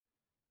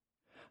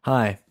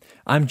Hi,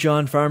 I'm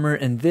John Farmer,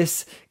 and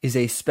this is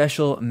a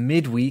special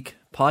midweek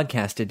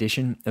podcast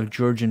edition of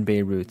Georgian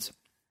Bay Roots.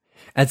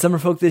 At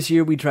Summerfolk this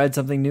year, we tried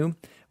something new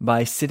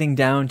by sitting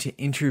down to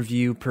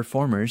interview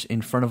performers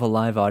in front of a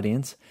live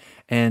audience,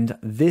 and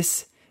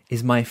this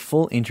is my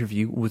full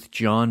interview with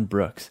John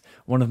Brooks,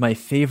 one of my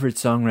favorite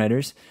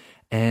songwriters,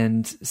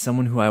 and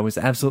someone who I was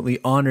absolutely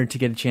honored to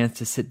get a chance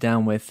to sit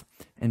down with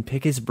and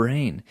pick his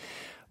brain.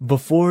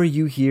 Before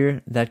you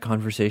hear that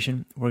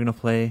conversation, we're going to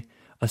play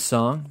a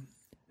song.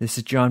 This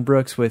is John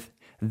Brooks with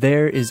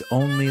There Is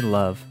Only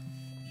Love.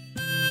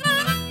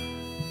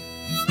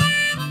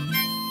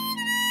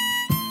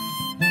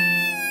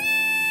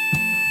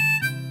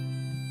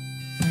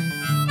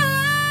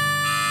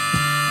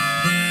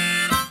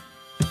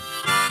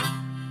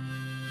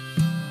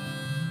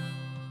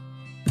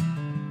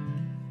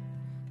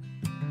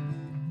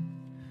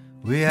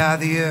 We are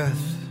the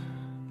earth,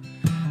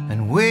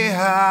 and we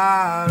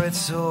are its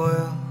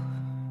soil.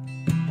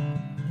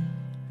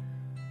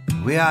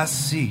 We are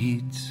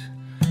seeds,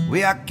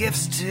 we are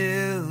gifts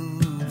to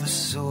the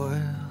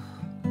soil.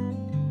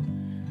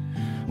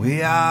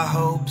 We are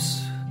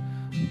hopes,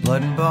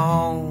 blood and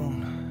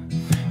bone,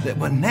 that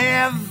we're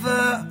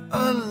never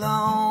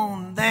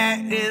alone. That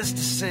is to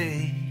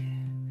say,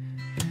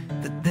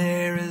 that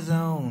there is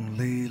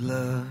only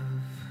love.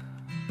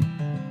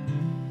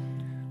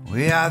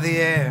 We are the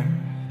air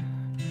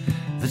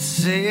that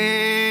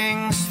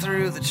sings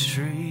through the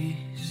trees.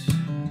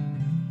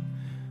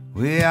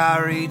 We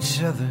are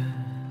each other,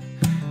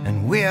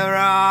 and we're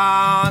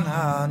on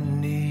our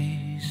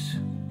knees.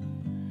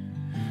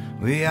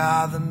 We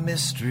are the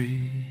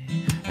mystery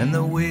and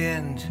the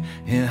wind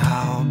in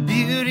our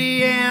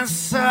beauty and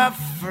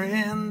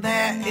suffering.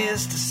 That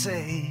is to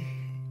say,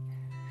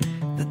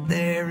 that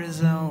there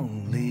is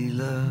only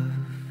love.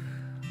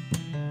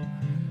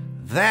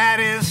 That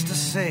is to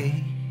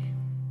say,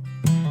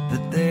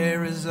 that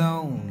there is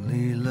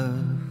only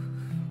love.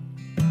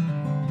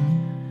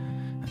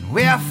 And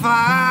we are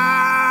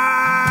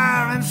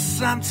fire, and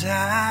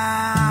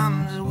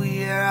sometimes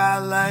we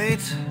are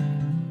light.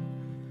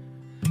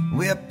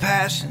 We are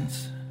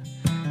passions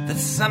that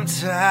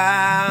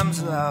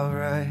sometimes are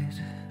right.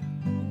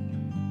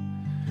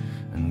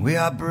 And we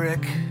are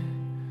brick,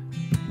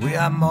 we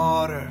are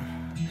mortar,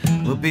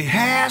 we'll be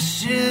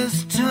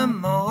ashes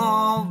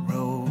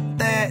tomorrow.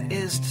 That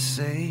is to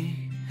say,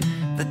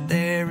 that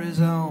there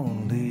is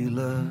only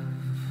love.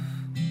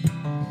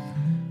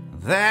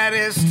 That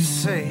is to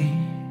say,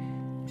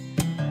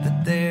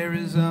 that there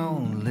is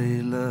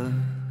only love.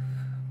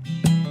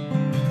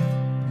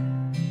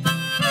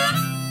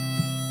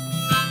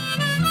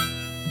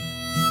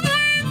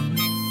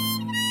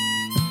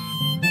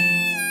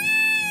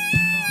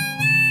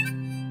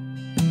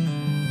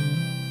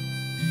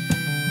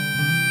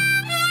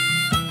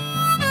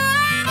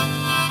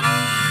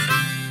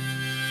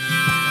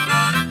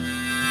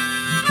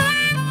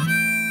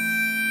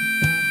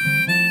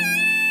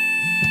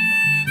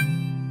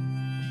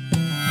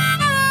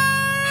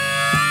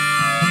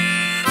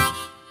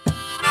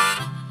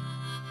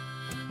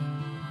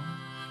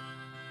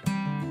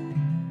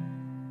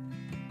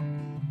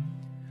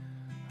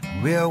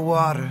 We are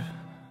water,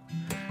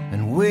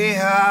 and we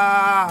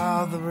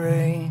are the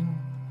rain,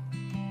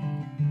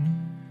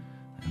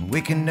 and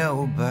we can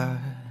know by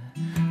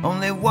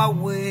only what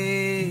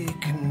we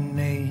can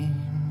name.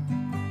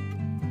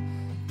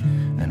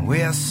 And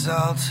we are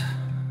salt,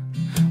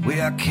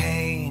 we are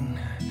cane,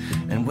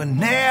 and we're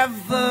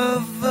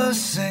never the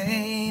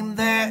same.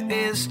 That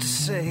is to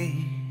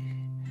say,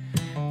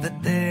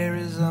 that there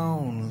is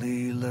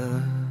only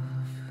love.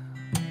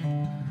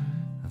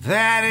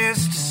 That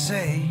is to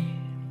say,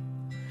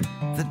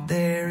 that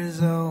there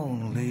is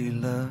only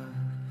love.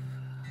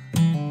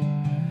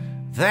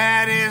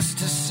 That is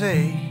to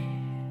say,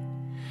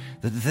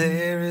 that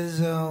there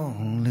is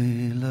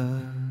only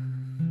love.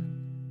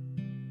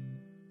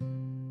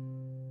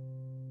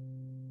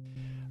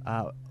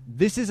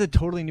 This is a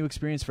totally new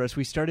experience for us.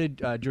 We started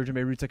Georgian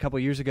Bay Roots a couple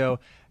years ago,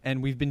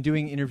 and we've been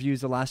doing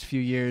interviews the last few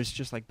years,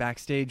 just like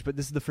backstage, but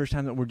this is the first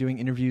time that we're doing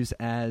interviews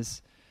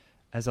as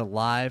a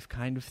live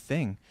kind of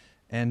thing.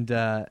 And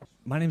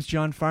my name's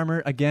John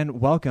Farmer. Again,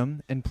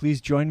 welcome, and please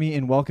join me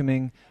in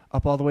welcoming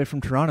up all the way from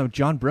Toronto,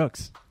 John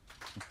Brooks.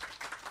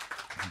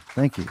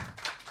 Thank you.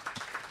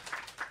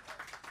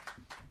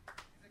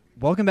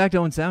 Welcome back to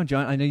Owen Sound,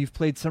 John. I know you've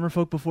played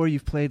Summerfolk before.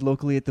 You've played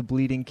locally at the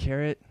Bleeding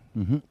Carrot.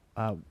 Mm-hmm.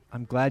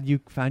 I'm glad you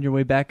found your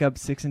way back up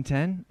 6 and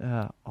 10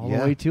 all the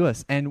way to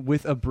us, and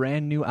with a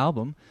brand new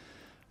album.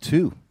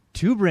 Two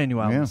brand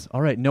new albums. Yeah.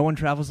 All right, No One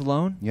Travels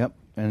Alone. Yep,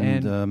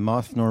 and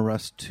Moth Nor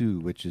Rust 2,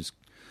 which is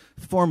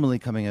formally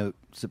coming out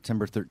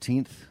September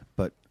 13th,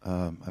 but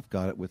I've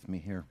got it with me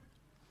here.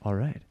 All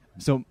right.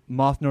 So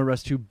Moth Nor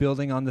Rust 2,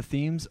 building on the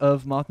themes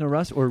of Moth Nor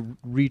Rust, or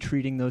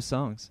retreating those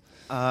songs?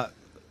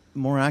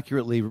 More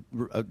accurately,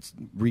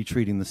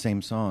 retreating the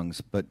same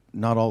songs, but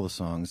not all the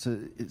songs.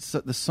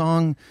 The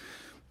song,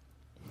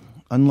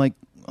 unlike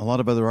a lot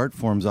of other art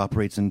forms,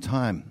 operates in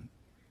time,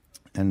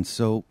 and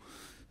so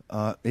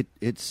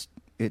it's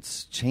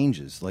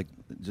changes, like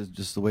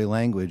just the way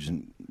language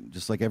and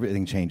just like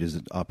everything changes,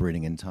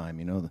 operating in time,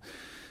 you know.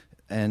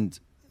 And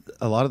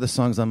a lot of the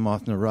songs on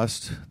Moth No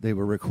Rust, they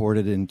were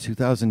recorded in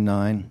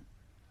 2009,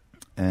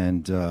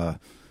 and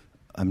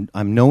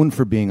I'm known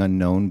for being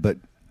unknown, but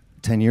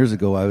 10 years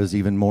ago I was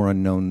even more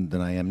unknown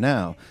than I am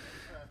now.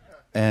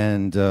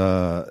 And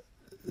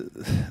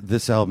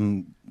this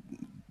album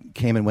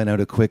came and went out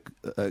of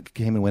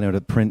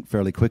print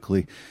fairly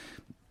quickly,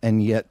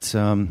 and yet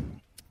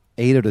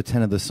 8 out of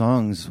 10 of the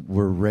songs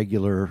were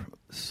regular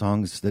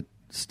songs that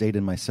stayed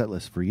in my set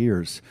list for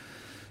years.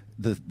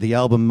 The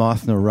album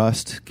Moth No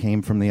Rust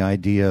came from the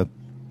idea,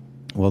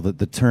 well,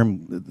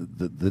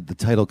 the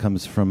title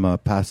comes from a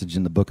passage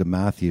in the book of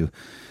Matthew,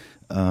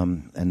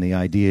 and the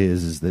idea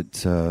is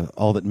that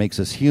all that makes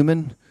us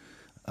human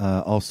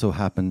also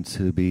happen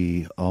to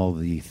be all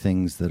the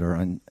things that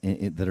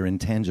are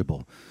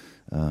intangible: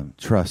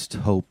 trust,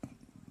 hope,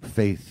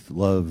 faith,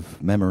 love,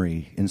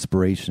 memory,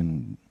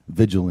 inspiration,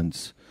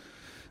 vigilance.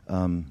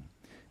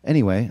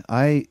 Anyway,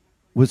 I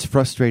was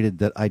frustrated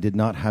that I did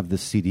not have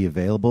this CD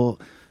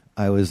available.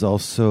 I was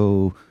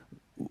also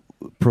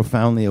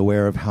profoundly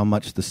aware of how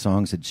much the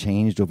songs had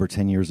changed over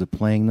 10 years of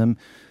playing them.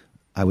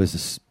 I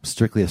was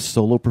strictly a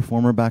solo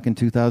performer back in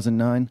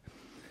 2009.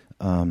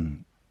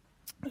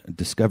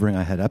 Discovering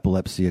I had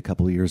epilepsy a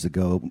couple of years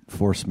ago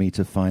forced me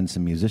to find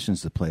some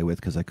musicians to play with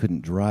because I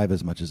couldn't drive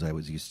as much as I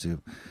was used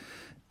to.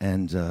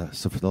 And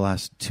so for the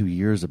last 2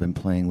 years, I've been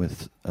playing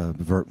with a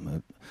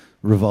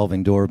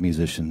revolving door of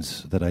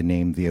musicians that I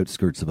named the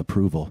Outskirts of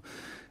Approval.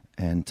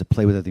 And to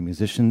play with other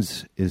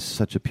musicians is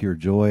such a pure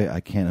joy.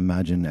 I can't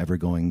imagine ever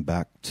going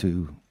back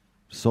to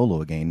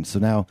solo again. So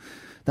now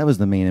that was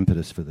the main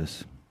impetus for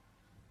this.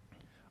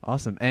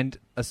 Awesome. And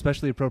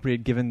especially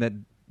appropriate given that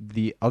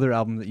the other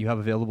album that you have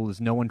available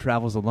is No One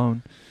Travels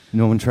Alone.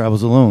 No One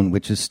Travels Alone,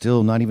 which is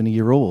still not even a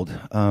year old.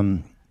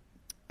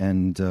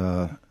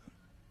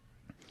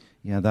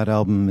 Yeah, that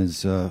album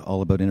is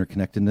all about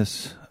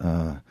interconnectedness.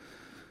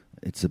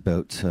 It's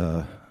about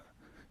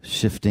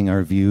shifting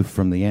our view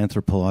from the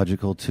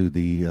anthropological to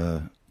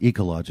the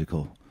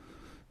ecological.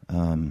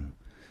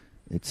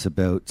 It's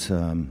about,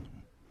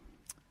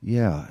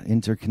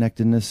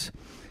 interconnectedness.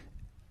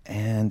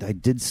 And I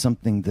did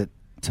something that,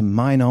 to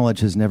my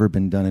knowledge, has never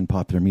been done in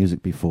popular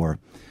music before.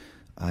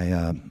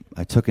 I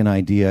took an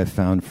idea I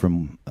found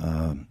from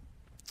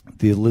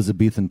the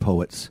Elizabethan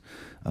poets,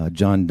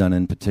 John Donne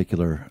in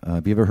particular.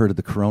 Have you ever heard of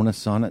the Corona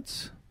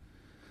Sonnets?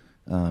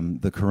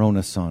 The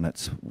Corona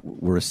Sonnets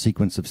were a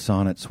sequence of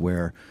sonnets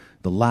where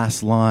the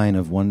last line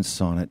of one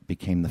sonnet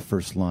became the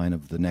first line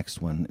of the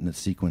next one in the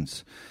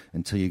sequence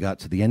until you got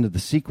to the end of the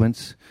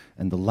sequence,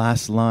 and the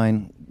last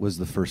line was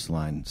the first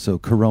line. So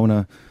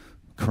Corona,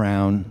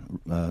 crown,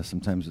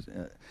 sometimes...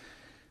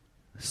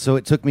 So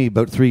it took me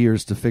about 3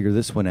 years to figure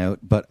this one out,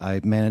 but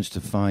I managed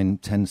to find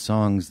 10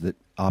 songs that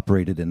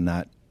operated in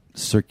that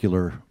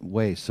circular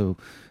way. So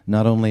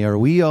not only are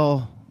we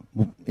all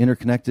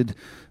interconnected,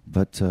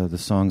 but the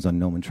songs on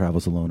No One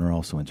Travels Alone are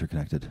also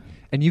interconnected.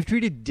 And you've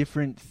treated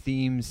different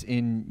themes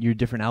in your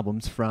different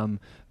albums, from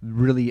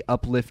really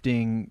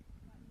uplifting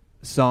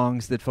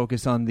songs that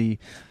focus on the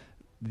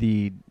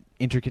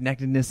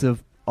interconnectedness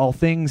of all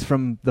things,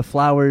 from the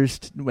flowers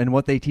and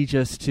what they teach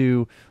us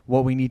to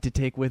what we need to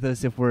take with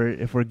us if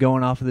we're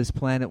going off of this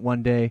planet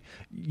one day.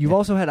 You've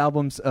also had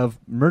albums of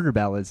murder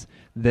ballads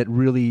that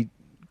really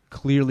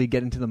clearly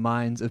get into the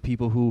minds of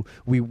people who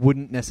we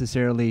wouldn't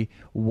necessarily,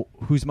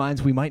 whose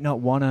minds we might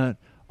not want to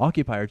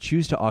occupy or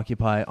choose to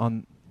occupy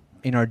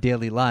in our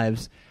daily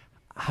lives.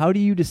 How do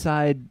you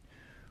decide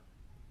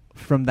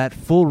from that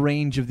full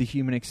range of the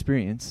human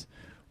experience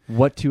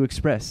what to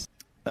express?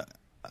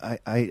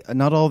 I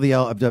not all the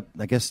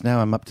I guess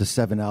now I'm up to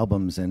 7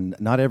 albums, and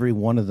not every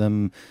one of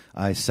them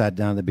I sat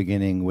down at the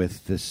beginning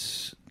with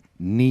this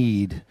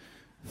need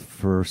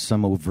for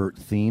some overt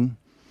theme.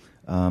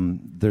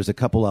 There's a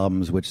couple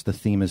albums which the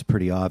theme is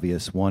pretty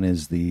obvious. One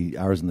is the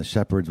Ours and the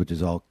Shepherds, which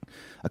is all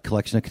a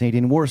collection of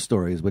Canadian war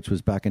stories, which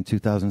was back in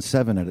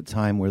 2007 at a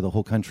time where the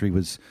whole country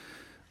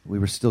we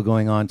were still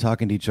going on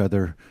talking to each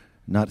other,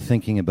 not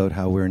thinking about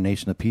how we're a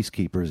nation of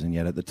peacekeepers, and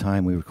yet at the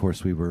time we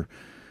were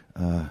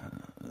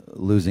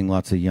losing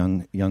lots of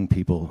young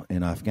people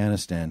in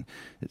Afghanistan.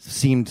 It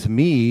seemed to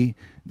me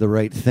the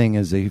right thing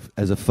as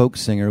a folk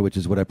singer, which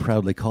is what I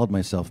proudly called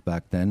myself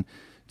back then,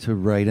 to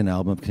write an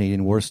album of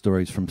Canadian war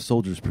stories from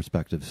soldiers'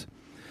 perspectives.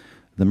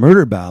 The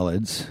murder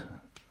ballads,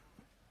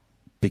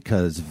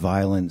 because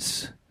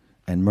violence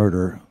and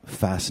murder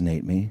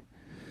fascinate me,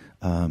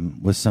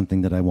 was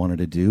something that I wanted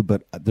to do.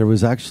 But there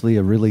was actually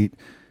a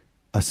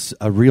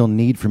real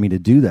need for me to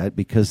do that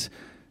because,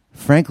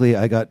 frankly,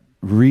 I got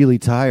really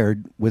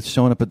tired with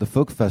showing up at the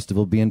folk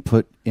festival being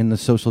put in the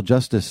social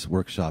justice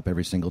workshop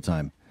every single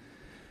time.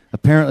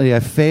 Apparently, I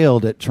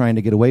failed at trying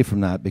to get away from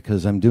that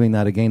because I'm doing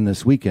that again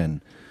this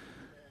weekend.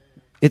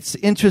 It's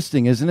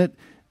interesting, isn't it?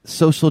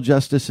 Social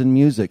justice and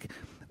music.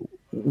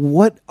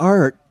 What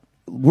art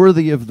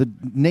worthy of the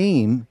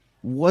name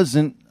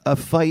wasn't a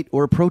fight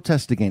or a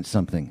protest against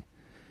something?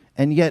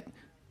 And yet,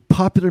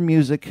 popular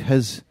music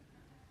has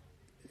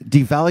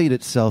devalued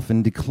itself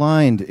and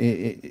declined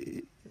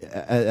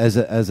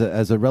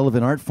as a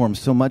relevant art form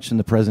so much in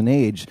the present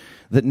age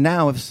that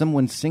now if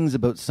someone sings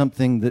about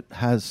something that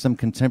has some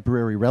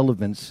contemporary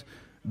relevance,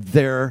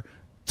 they're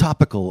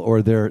topical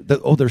or they're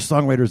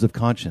songwriters of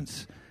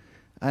conscience.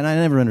 And I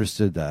never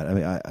understood that. I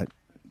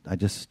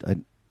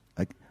mean,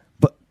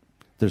 but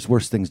there's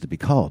worse things to be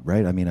called,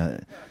 right? I mean,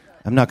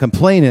 I'm not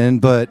complaining,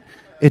 but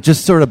it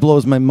just sort of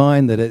blows my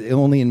mind that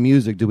only in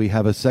music do we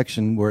have a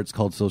section where it's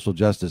called social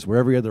justice, where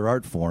every other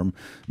art form,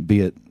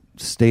 be it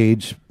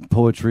stage,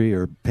 poetry,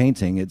 or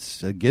painting,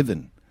 it's a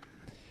given.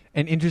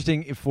 And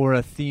interesting for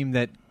a theme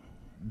that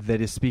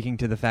is speaking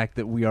to the fact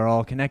that we are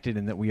all connected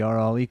and that we are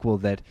all equal,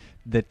 that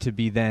to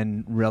be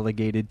then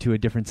relegated to a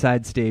different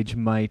side stage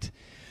might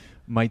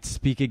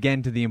speak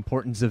again to the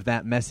importance of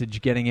that message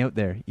getting out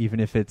there,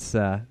 even if it's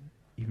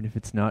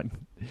not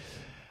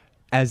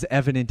as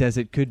evident as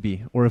it could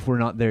be, or if we're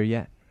not there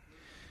yet.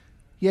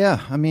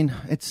 Yeah, I mean,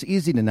 it's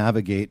easy to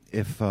navigate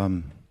if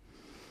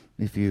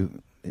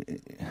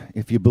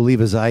you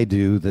believe as I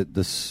do that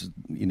this,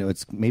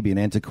 it's maybe an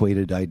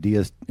antiquated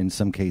idea in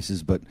some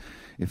cases, but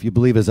if you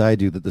believe as I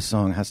do that the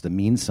song has to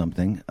mean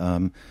something,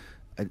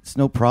 it's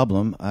no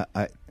problem.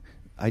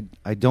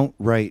 I don't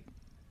write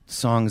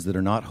songs that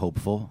are not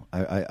hopeful.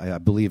 I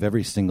believe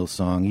every single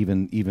song,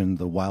 even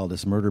the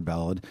wildest murder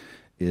ballad,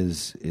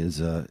 is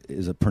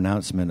a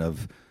pronouncement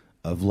of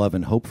love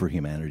and hope for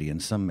humanity in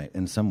some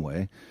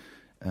way.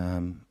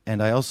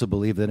 And I also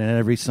believe that in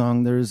every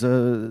song there's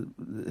a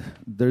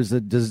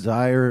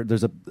desire.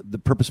 The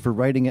purpose for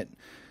writing it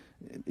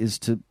is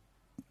to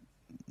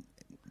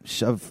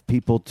shove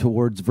people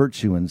towards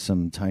virtue in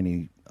some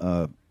tiny,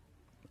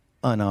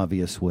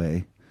 unobvious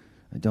way.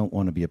 I don't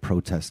want to be a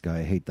protest guy.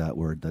 I hate that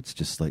word. That's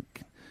just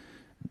like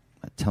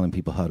telling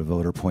people how to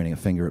vote or pointing a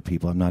finger at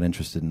people. I'm not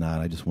interested in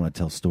that. I just want to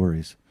tell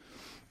stories.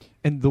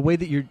 And the way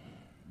that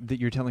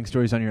you're telling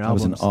stories on your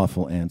albums. That was an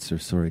awful answer.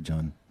 Sorry,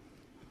 John.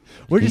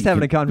 We're just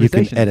having a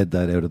conversation. You can edit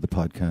that out of the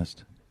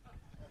podcast.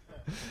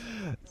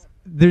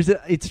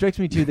 It strikes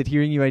me too that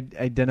hearing you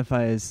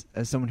identify as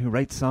someone who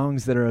writes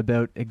songs that are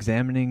about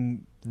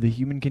examining the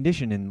human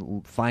condition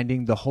and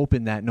finding the hope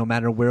in that, no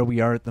matter where we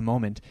are at the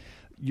moment.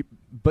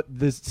 But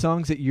the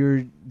songs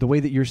the way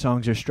that your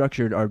songs are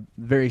structured are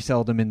very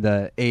seldom in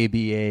the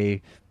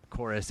ABA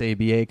chorus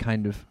ABA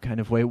kind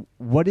of way.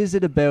 What is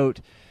it about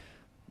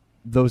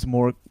those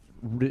more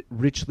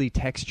richly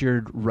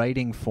textured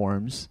writing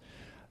forms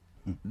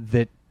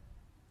that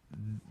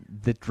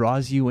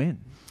draws you in?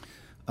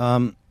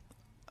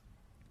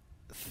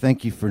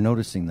 Thank you for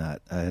noticing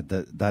that.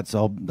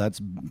 That's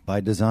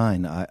by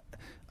design.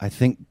 I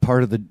think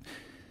part of the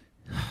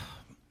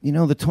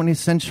 20th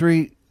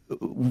century,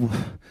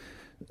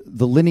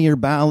 the linear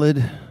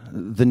ballad,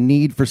 the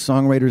need for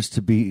songwriters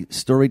to be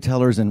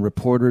storytellers and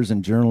reporters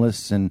and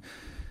journalists and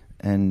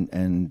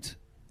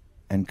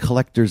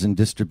collectors and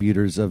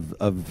distributors of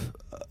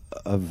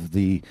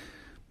the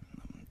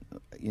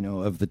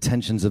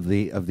tensions of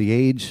the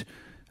age,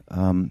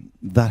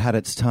 that had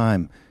its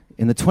time.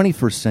 In the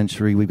 21st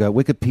century, we've got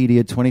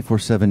Wikipedia,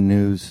 24/7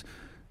 news,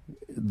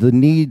 the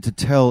need to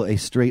tell a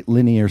straight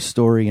linear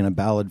story in a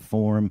ballad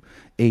form,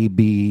 A,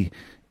 B,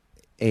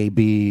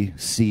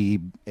 C,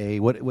 A,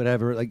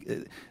 whatever.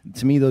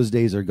 To me, those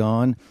days are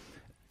gone.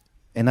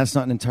 And that's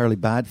not an entirely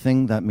bad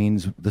thing. That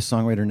means the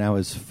songwriter now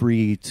is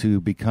free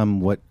to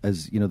become what,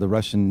 as the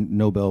Russian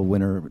Nobel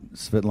winner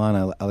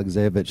Svetlana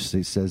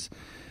Alexeyevich says,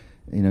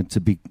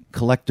 to be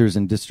collectors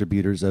and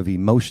distributors of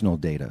emotional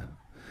data.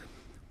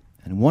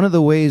 And one of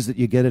the ways that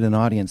you get at an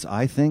audience,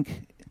 I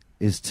think,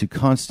 is to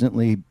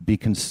constantly be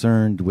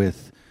concerned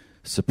with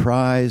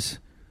surprise,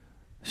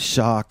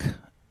 shock,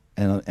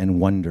 and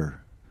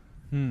wonder.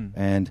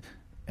 And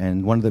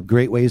one of the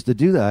great ways to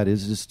do that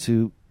is just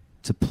to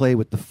play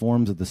with the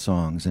forms of the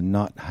songs and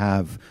not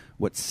have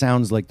what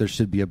sounds like there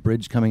should be a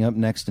bridge coming up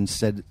next,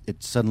 instead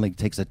it suddenly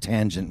takes a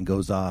tangent and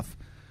goes off.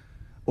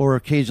 Or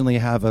occasionally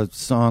have a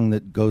song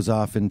that goes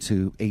off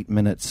into 8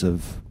 minutes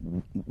of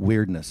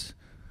weirdness.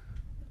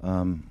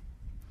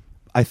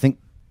 I think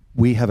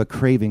we have a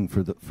craving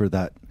for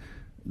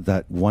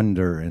that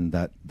wonder and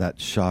that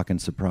shock and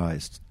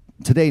surprise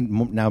today,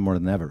 now more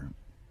than ever.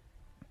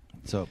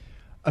 So,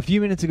 a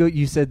few minutes ago,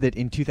 you said that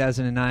in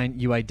 2009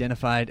 you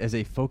identified as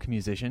a folk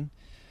musician.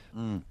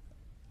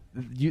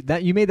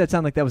 You made that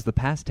sound like that was the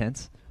past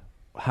tense.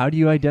 How do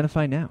you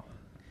identify now?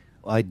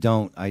 I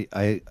don't.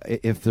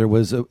 If there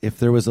was a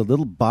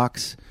little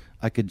box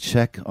I could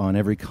check on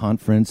every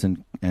conference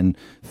and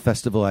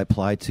festival I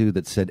applied to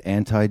that said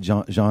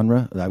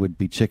anti-genre, I would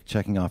be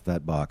checking off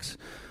that box.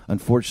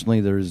 Unfortunately,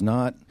 there is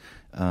not,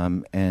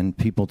 and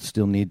people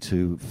still need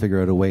to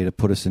figure out a way to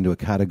put us into a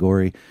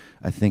category.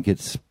 I think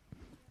it's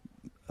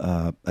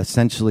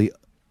essentially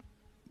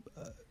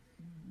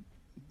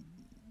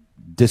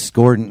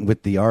discordant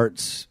with the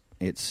arts.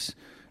 It's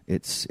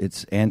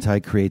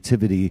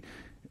anti-creativity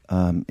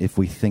if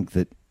we think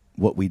that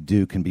what we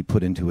do can be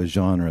put into a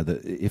genre.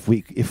 That if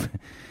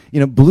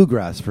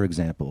bluegrass, for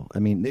example, I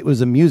mean, it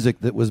was a music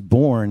that was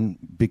born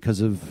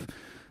because of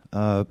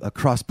a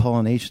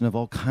cross-pollination of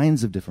all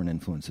kinds of different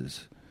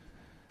influences.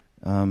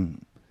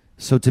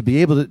 So to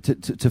be able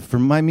to for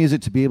my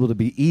music to be able to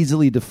be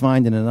easily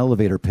defined in an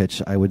elevator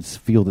pitch, I would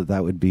feel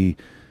that would be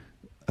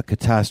a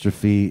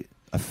catastrophe,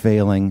 a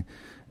failing,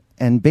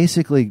 and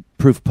basically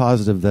proof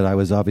positive that I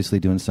was obviously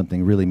doing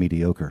something really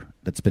mediocre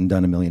that's been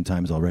done a million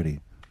times already.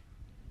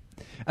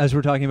 As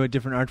we're talking about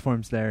different art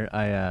forms there,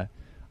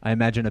 I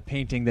imagine a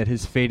painting that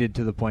has faded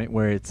to the point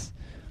where it's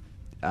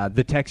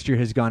the texture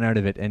has gone out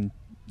of it, and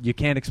you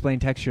can't explain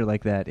texture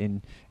like that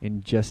in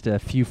just a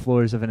few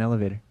floors of an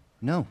elevator.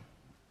 No.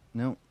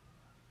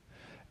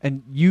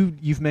 And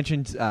you've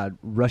mentioned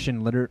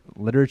Russian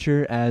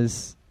literature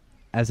as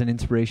an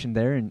inspiration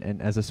there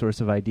and as a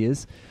source of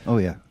ideas. Oh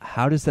yeah.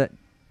 How does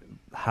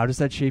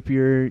that shape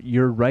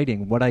your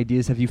writing? What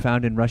ideas have you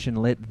found in Russian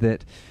lit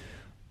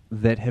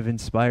that have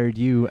inspired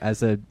you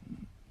as a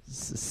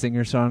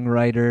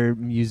singer-songwriter,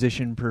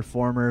 musician,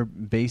 performer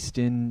based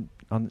on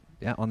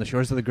the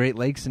shores of the Great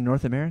Lakes in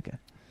North America?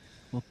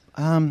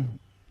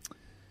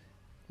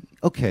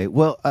 Okay,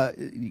 well, I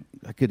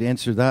could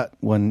answer that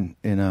one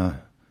in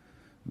a.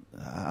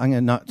 I'm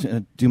gonna not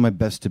do my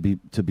best to be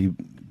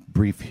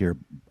brief here.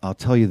 I'll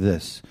tell you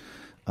this: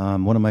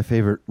 one of my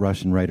favorite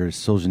Russian writers,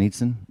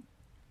 Solzhenitsyn,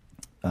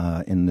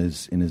 in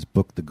his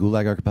book *The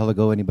Gulag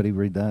Archipelago*. Anybody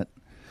read that?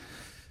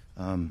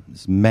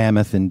 This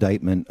mammoth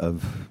indictment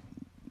of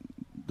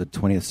the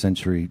 20th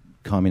century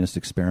communist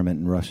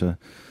experiment in Russia.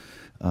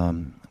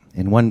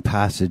 In one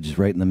passage,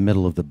 right in the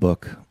middle of the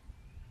book,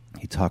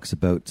 he talks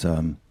about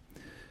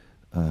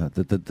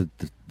the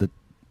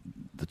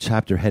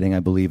chapter heading, I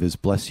believe, is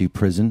 "Bless You,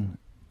 Prison."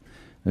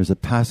 There's a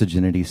passage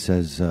in it. He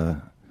says,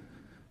 "The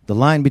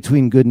line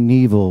between good and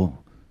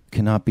evil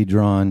cannot be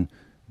drawn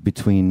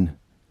between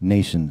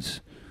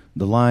nations.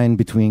 The line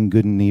between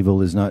good and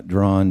evil is not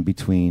drawn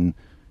between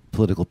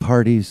political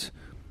parties.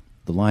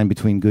 The line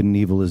between good and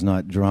evil is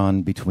not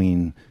drawn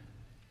between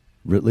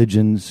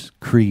religions,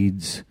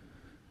 creeds,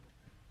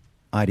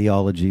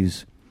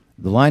 ideologies.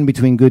 The line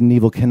between good and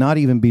evil cannot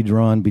even be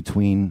drawn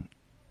between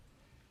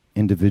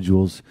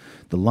individuals.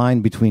 The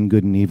line between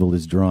good and evil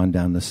is drawn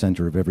down the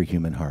center of every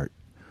human heart."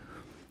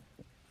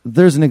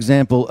 There's an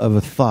example of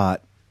a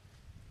thought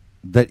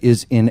that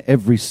is in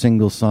every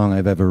single song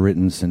I've ever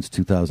written since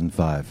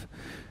 2005.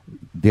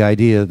 The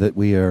idea that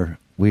we are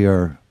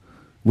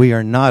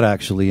not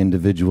actually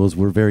individuals,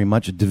 we're very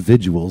much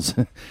individuals,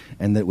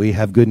 and that we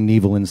have good and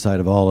evil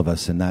inside of all of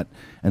us, and that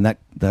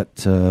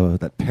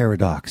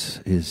paradox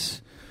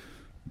is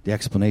the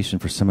explanation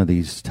for some of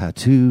these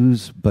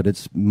tattoos, but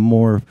it's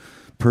more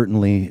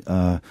pertinently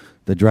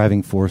the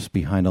driving force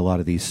behind a lot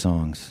of these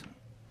songs.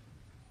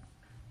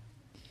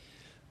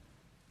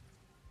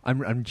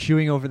 I'm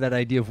chewing over that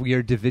idea of we are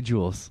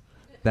individuals.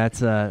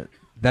 That's a.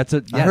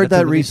 Yeah, I heard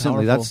that really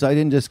recently. powerful. I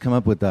didn't just come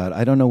up with that.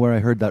 I don't know where I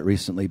heard that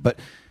recently, but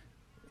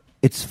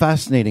it's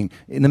fascinating.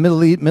 In the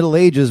Middle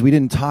Ages, we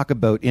didn't talk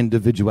about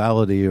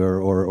individuality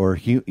or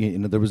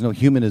there was no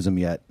humanism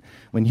yet.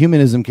 When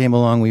humanism came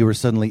along, we were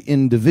suddenly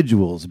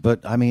individuals. But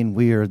I mean,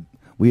 we are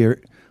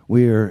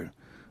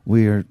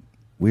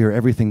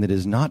everything that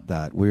is not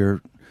that.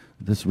 We're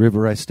this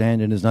river I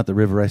stand in is not the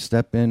river I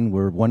step in.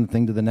 We're one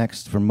thing to the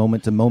next from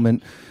moment to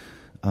moment.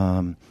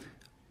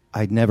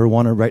 I'd never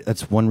want to write.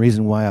 That's one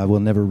reason why I will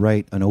never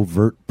write an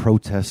overt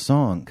protest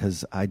song,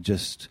 because I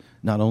just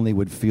not only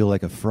would feel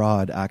like a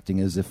fraud acting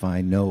as if I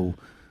know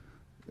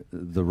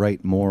the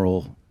right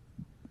moral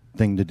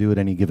thing to do at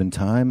any given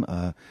time.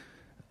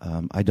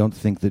 I don't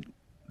think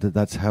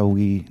that's how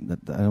we.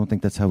 I don't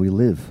think that's how we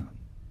live.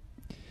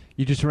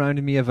 You just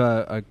reminded me of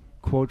a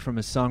quote from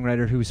a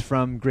songwriter who's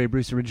from Grey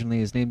Bruce originally.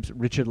 His name's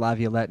Richard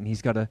Laviolette, and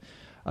he's got a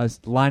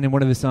line in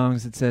one of his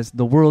songs that says,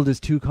 "The world is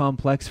too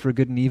complex for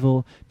good and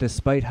evil,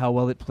 despite how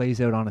well it plays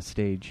out on a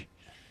stage."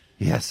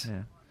 Yes.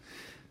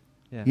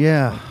 Yeah.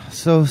 Yeah.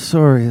 So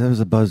sorry, that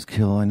was a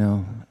buzzkill. I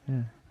know.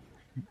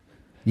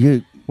 Yeah.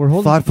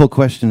 We're thoughtful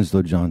questions,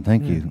 though, John.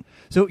 Thank you.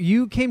 So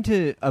you came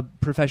to a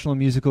professional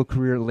musical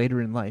career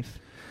later in life.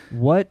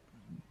 What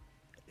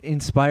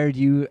inspired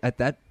you at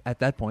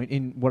that point,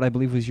 in what I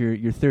believe was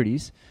your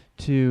 30s,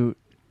 to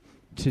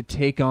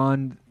take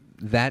on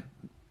that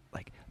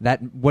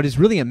what is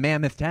really a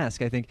mammoth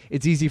task? I think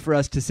it's easy for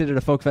us to sit at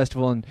a folk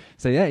festival and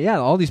say, yeah,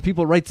 all these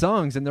people write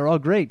songs and they're all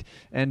great,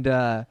 and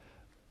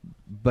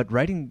but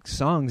writing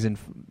songs and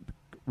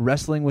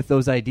wrestling with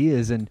those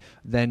ideas and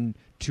then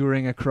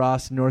touring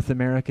across North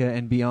America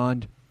and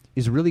beyond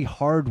is really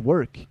hard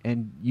work,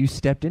 and you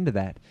stepped into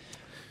that.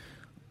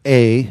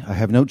 A, I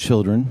have no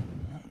children.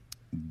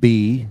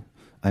 B,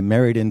 I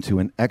married into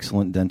an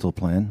excellent dental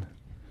plan.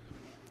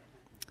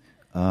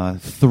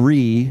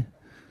 3,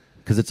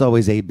 because it's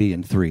always A, B,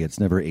 and 3. It's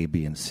never A,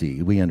 B, and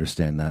C. We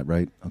understand that,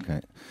 right?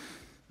 Okay.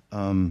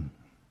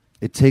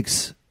 It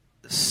takes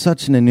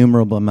such an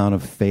innumerable amount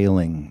of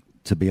failing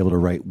to be able to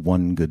write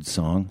one good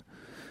song.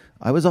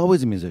 I was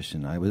always a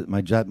musician.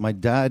 My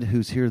dad,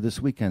 who's here this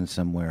weekend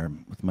somewhere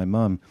with my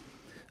mom,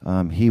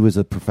 he was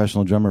a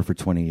professional drummer for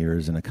 20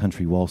 years in a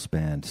country waltz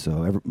band.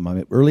 So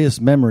my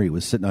earliest memory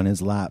was sitting on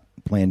his lap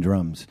playing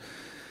drums.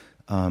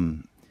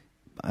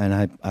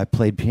 I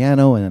played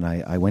piano, and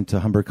I went to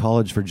Humber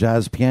College for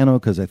jazz piano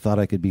because I thought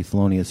I could be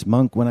Thelonious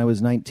Monk when I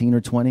was 19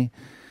 or 20.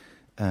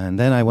 And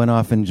then I went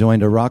off and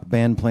joined a rock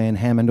band playing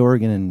Hammond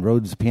organ and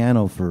Rhodes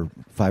piano for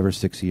 5 or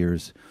 6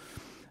 years.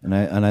 And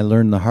I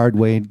learned the hard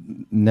way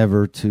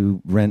never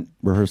to rent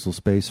rehearsal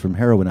space from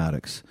heroin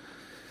addicts.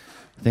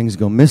 Things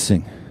go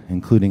missing,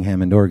 including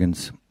Hammond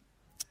organs.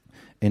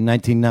 In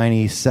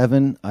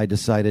 1997, I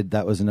decided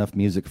that was enough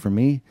music for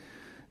me,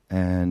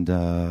 and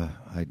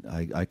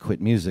I quit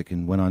music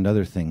and went on to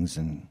other things,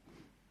 and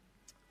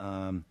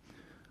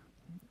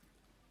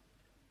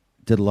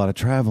did a lot of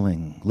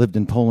traveling, lived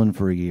in Poland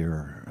for a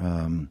year,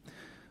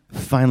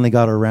 finally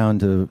got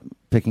around to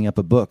picking up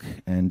a book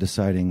and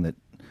deciding that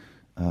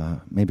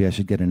maybe I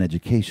should get an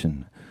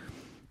education.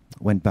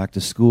 Went back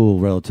to school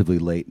relatively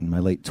late, in my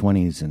late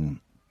 20s, and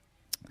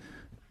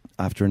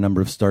after a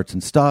number of starts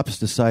and stops,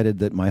 decided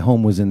that my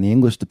home was in the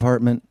English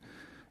department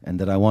and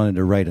that I wanted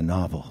to write a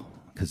novel,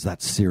 because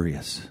that's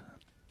serious.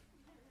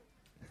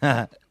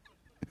 And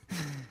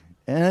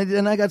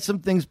I got some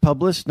things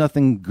published,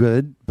 nothing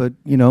good, but,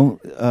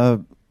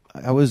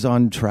 I was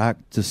on track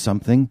to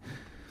something.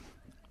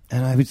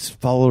 And I would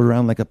follow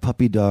around like a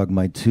puppy dog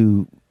my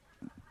two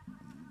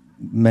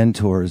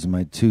mentors,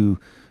 my two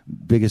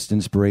biggest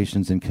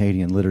inspirations in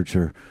Canadian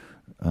literature.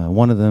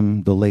 One of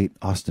them, the late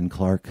Austin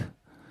Clarke,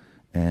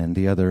 and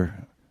the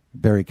other,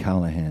 Barry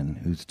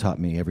Callahan, who's taught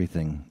me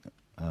everything.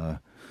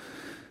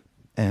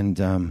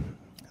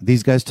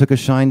 These guys took a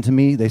shine to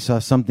me. They saw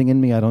something in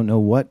me, I don't know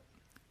what,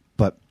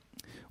 but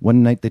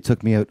one night they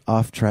took me out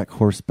off-track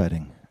horse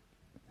betting.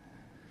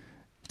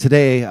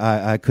 Today,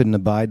 I couldn't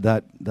abide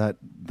that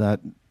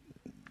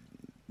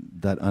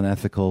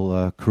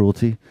unethical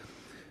cruelty.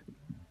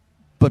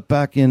 But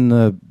back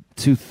in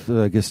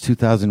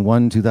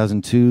 2001,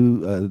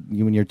 2002,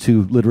 when your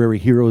two literary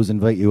heroes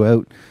invite you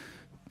out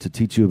to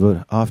teach you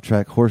about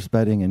off-track horse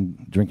betting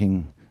and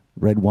drinking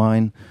red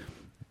wine,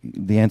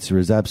 the answer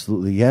is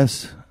absolutely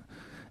yes.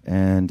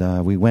 And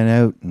we went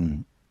out,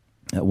 and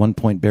at one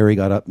point Barry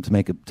got up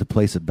to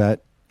place a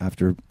bet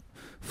after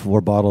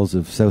 4 bottles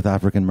of South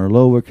African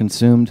Merlot were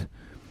consumed.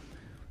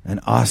 And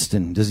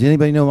Austin, does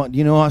anybody know? Do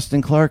you know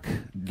Austin Clarke,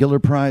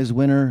 Giller Prize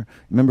winner?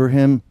 Remember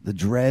him? The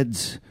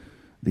dreads,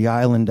 the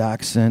island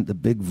accent, the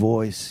big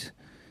voice.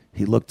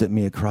 He looked at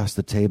me across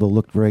the table,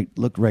 looked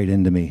right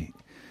into me.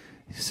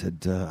 He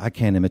said, "I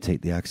can't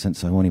imitate the accent,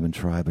 so I won't even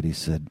try." But he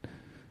said,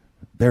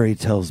 "Barry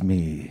tells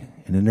me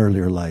in an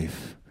earlier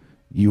life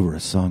you were a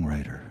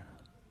songwriter."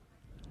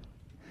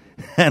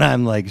 And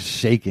I'm like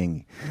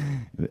shaking.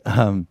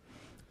 And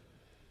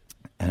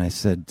I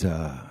said,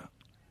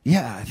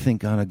 "Yeah, I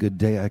think on a good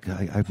day I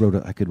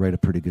could write a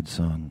pretty good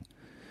song."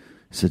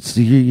 He said,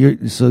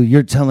 "So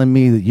you're telling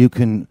me that you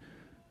can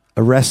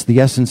arrest the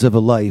essence of a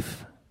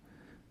life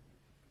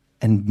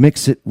and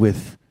mix it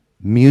with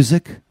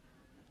music,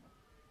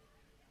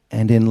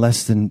 and in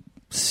less than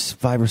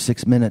 5 or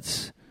 6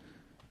 minutes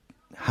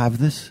have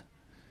this?"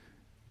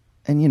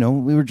 And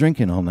we were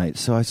drinking all night,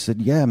 so I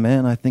said, "Yeah,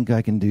 man, I think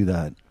I can do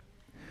that."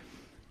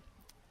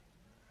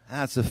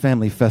 That's a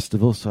family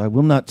festival, so I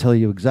will not tell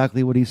you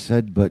exactly what he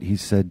said, but he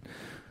said,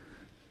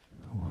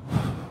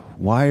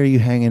 "Why are you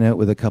hanging out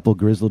with a couple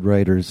grizzled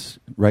writers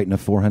writing a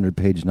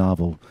 400-page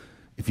novel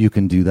if you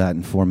can do that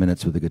in 4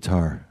 minutes with a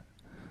guitar?"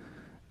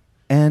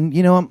 And,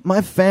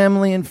 my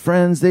family and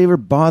friends, they were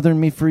bothering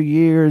me for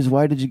years.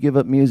 Why did you give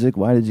up music?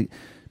 Why did you?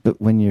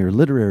 But when your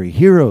literary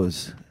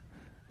heroes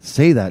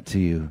say that to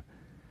you,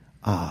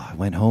 I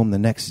went home the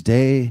next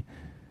day,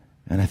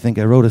 and I think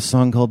I wrote a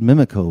song called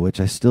Mimico, which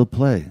I still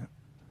play.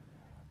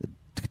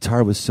 The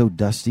guitar was so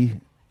dusty,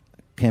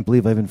 can't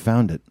believe I even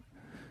found it.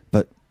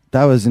 But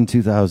that was in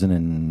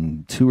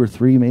 2002 or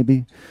 3,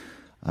 maybe.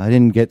 I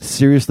didn't get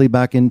seriously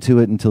back into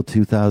it until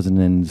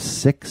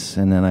 2006,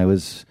 and then I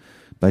was,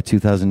 by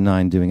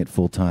 2009, doing it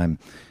full time.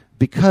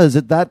 Because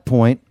at that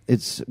point,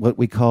 it's what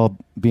we call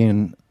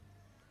being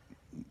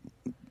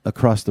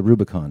across the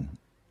Rubicon.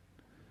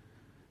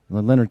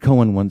 Leonard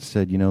Cohen once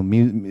said,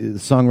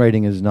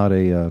 songwriting is not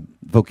a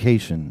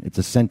vocation, it's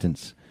a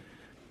sentence.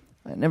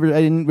 I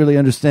didn't really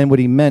understand what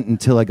he meant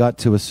until I got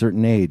to a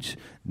certain age.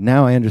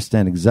 Now I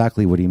understand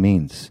exactly what he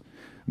means.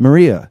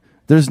 Maria,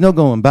 there's no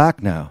going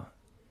back now.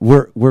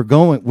 We're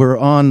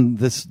on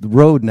this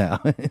road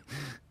now.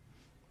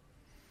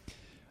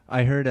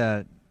 I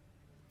heard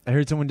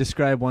someone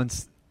describe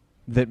once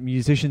that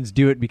musicians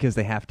do it because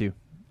they have to,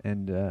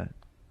 and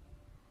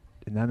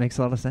that makes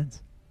a lot of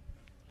sense.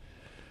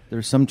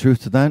 There's some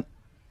truth to that.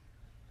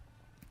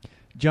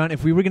 John,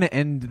 if we were going to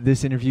end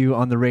this interview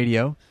on the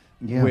radio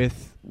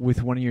with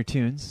one of your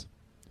tunes,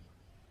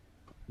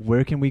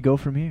 where can we go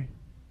from here?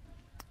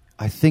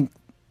 I think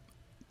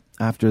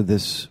after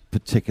this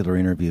particular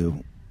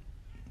interview,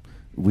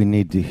 we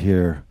need to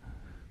hear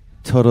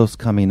 "Todos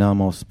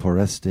caminamos por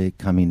este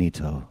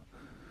caminito."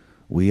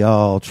 We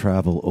all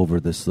travel over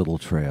this little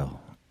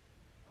trail.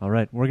 All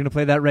right, we're going to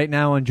play that right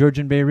now on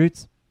Georgian Bay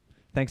Roots.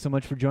 Thanks so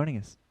much for joining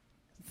us.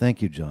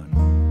 Thank you,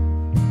 John.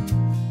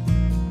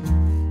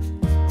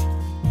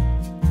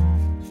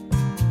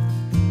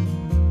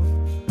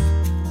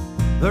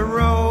 the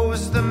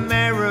rose, the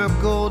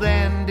marigold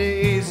and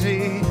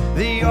daisy,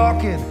 the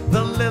orchid,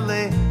 the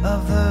lily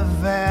of the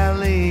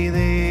valley.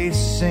 They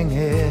sing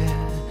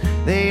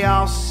it, they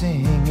all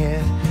sing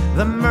it.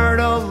 The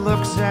myrtle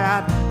looks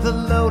at the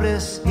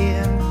lotus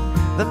in,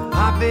 the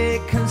poppy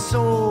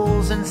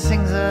consoles and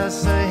sings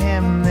us a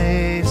hymn.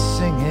 They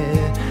sing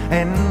it,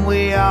 and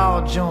we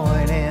all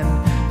join in.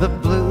 The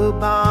blue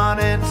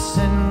bonnets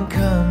and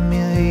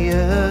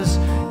camellias,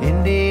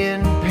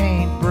 Indian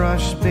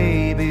paintbrush,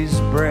 baby's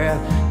breath.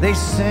 They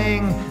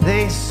sing,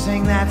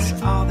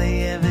 that's all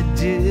they ever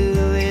do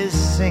is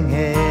sing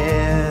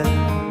it.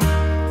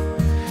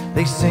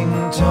 They sing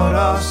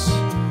todos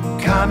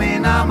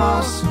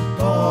caminamos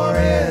por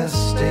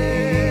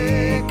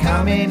este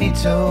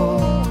caminito.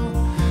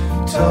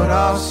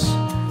 Todos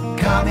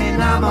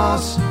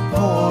caminamos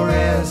por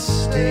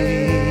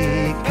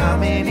este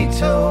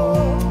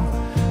caminito.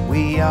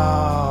 We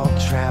all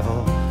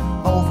travel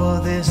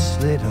over this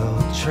little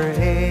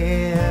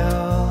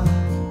trail.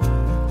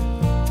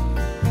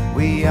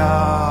 We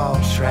all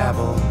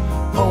travel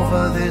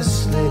over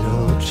this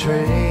little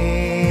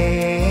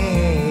trail.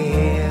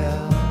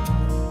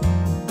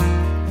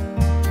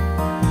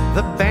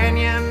 The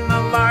banyan, the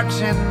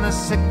larch, and the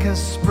Sitka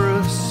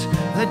spruce,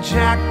 the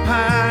jack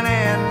pine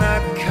and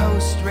the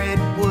coast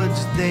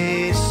redwoods,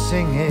 they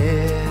sing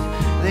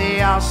it,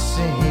 they all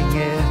sing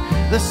it.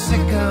 The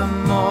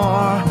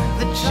sycamore,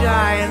 the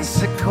giant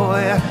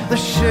sequoia, the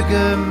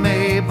sugar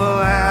maple,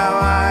 how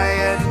I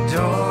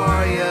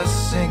adore you,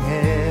 sing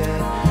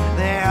it.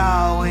 They're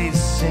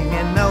always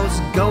singing. Those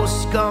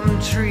ghost gum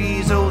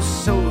trees, oh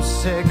so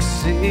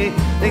sexy.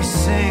 They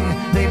sing,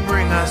 they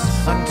bring us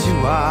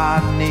unto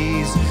our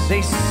knees.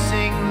 They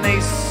sing,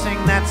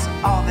 that's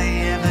all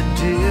they ever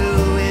do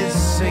is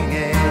sing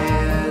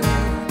it.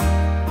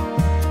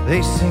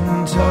 They sing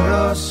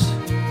todos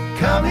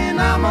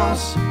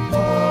caminamos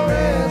por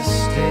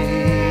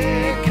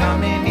este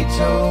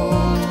caminito.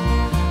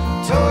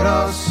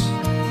 Todos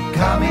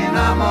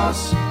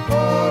caminamos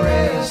por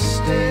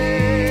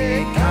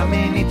este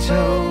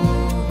caminito.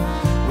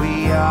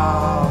 We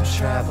all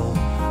travel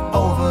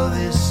over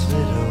this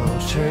little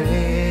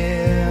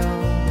trail.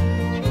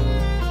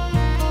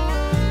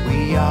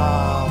 We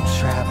all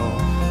travel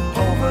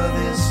over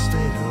this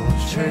little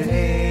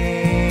trail.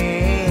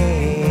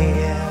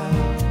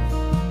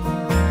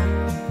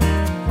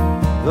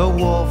 The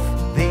wolf,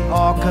 the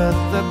orca,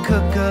 the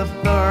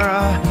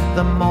kookaburra,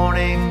 the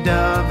mourning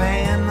dove,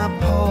 and the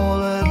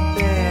polar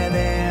bear,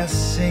 they're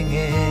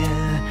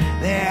singing,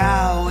 they're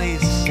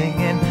always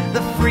singing.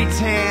 The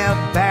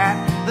free-tailed bat,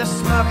 the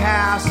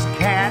smokehouse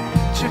cat,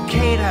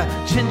 cicada,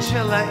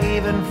 chinchilla,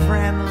 even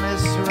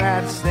friendless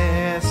rats,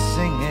 they're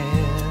singing.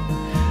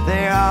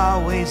 They're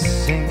always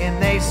singing.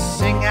 They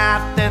sing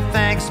out their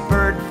thanks,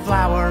 bird,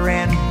 flower,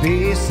 and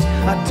beast.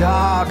 A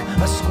dog,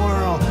 a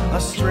squirrel, a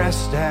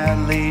stressed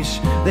out leash.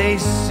 They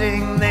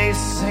sing,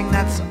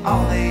 that's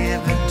all they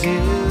ever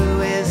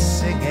do is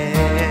sing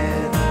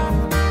it.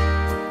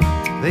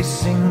 They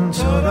sing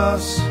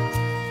todos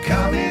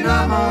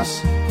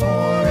caminamos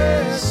por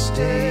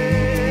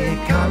este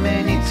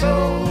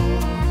caminito.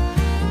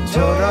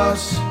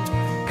 Todos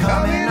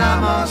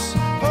caminamos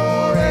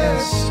por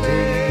este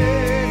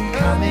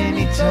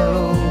caminito.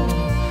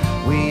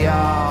 We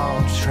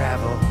all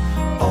travel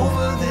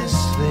over this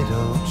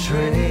little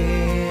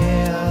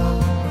trail.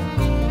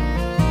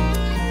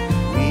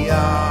 We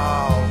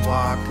all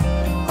walk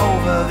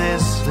over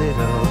this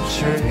little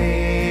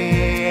trail.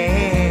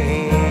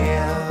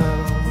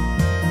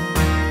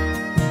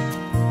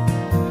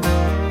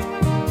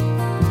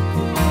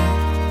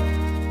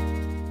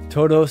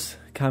 Todos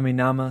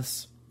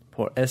caminamos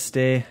por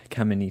este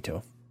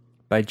caminito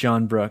by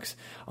John Brooks,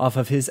 off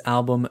of his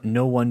album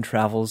No One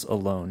Travels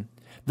Alone.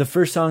 The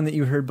first song that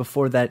you heard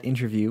before that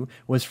interview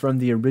was from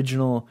the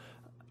original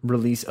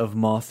release of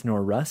Moth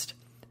Nor Rust,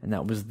 and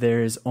that was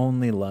There's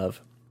Only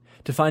Love.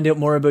 To find out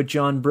more about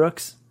John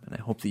Brooks, and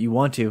I hope that you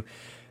want to,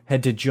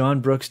 head to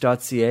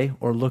johnbrooks.ca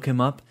or look him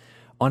up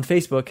on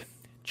Facebook,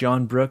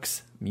 John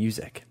Brooks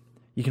Music.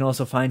 You can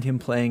also find him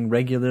playing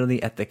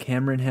regularly at the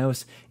Cameron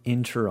House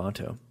in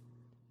Toronto.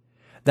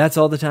 That's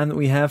all the time that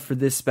we have for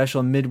this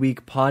special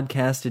midweek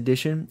podcast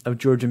edition of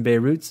Georgian Bay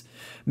Roots.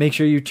 Make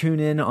sure you tune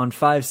in on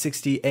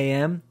 560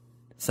 AM,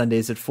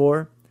 Sundays at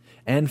 4,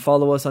 and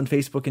follow us on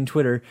Facebook and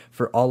Twitter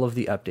for all of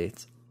the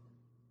updates.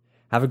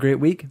 Have a great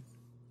week.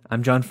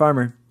 I'm John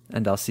Farmer,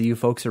 and I'll see you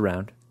folks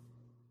around.